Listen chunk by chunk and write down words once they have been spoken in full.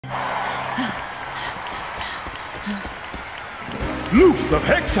Luce of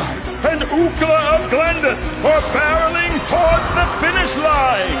Hexide and Ukla of Glendus are barreling towards the finish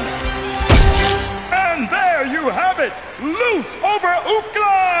line! And there you have it! Luce over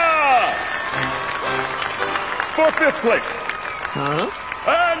Ukla! For 5th place. Huh?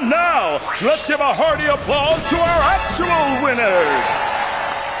 And now, let's give a hearty applause to our actual winners!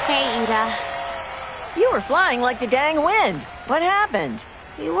 Hey, Ida. You were flying like the dang wind. What happened?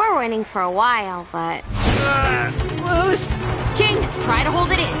 We were winning for a while, but... Loose! King, try to hold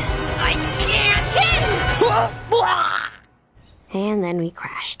it in. I can't! King! And then we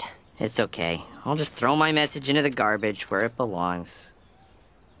crashed. It's okay. I'll just throw my message into the garbage where it belongs.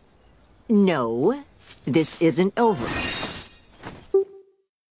 No, this isn't over.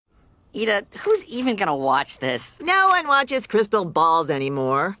 Ida, who's even gonna watch this? No one watches crystal balls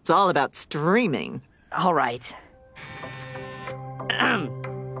anymore. It's all about streaming. All right.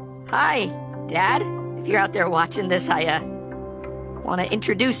 Hi, Dad. If you're out there watching this, I want to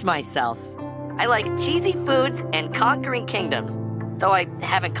introduce myself. I like cheesy foods and conquering kingdoms, though I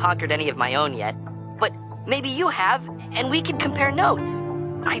haven't conquered any of my own yet. But maybe you have, and we could compare notes.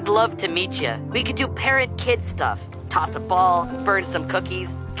 I'd love to meet you. We could do parent-kid stuff. Toss a ball, burn some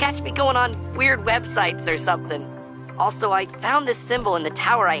cookies, catch me going on weird websites or something. Also, I found this symbol in the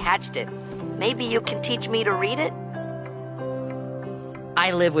tower I hatched it. Maybe you can teach me to read it?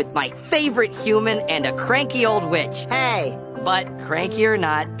 I live with my favorite human and a cranky old witch. Hey! But cranky or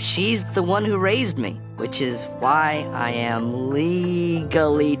not, she's the one who raised me, which is why I am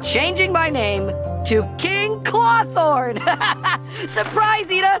legally changing my name to King Clawthorn. Surprise,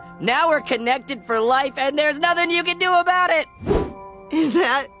 Ida! Now we're connected for life and there's nothing you can do about it. Is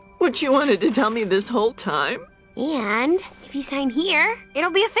that what you wanted to tell me this whole time? And if you sign here,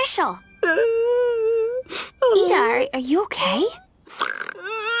 it'll be official. Ida, are you okay?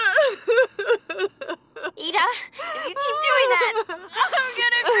 Ida, if you keep doing that, I'm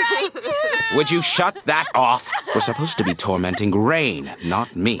gonna cry too. Would you shut that off? We're supposed to be tormenting Raine,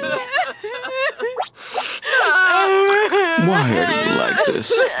 not me. Why are you like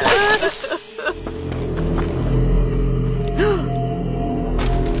this?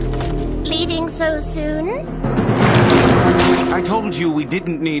 Leaving so soon? I told you we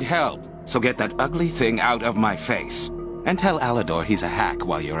didn't need help, so get that ugly thing out of my face. And tell Alador he's a hack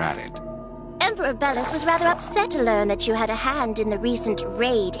while you're at it. Emperor Bellis was rather upset to learn that you had a hand in the recent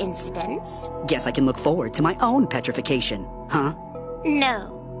raid incidents. Guess I can look forward to my own petrification, huh?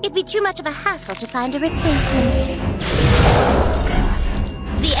 No, it'd be too much of a hassle to find a replacement.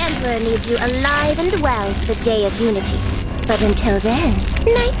 The Emperor needs you alive and well for the Day of Unity. But until then,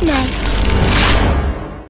 night-night.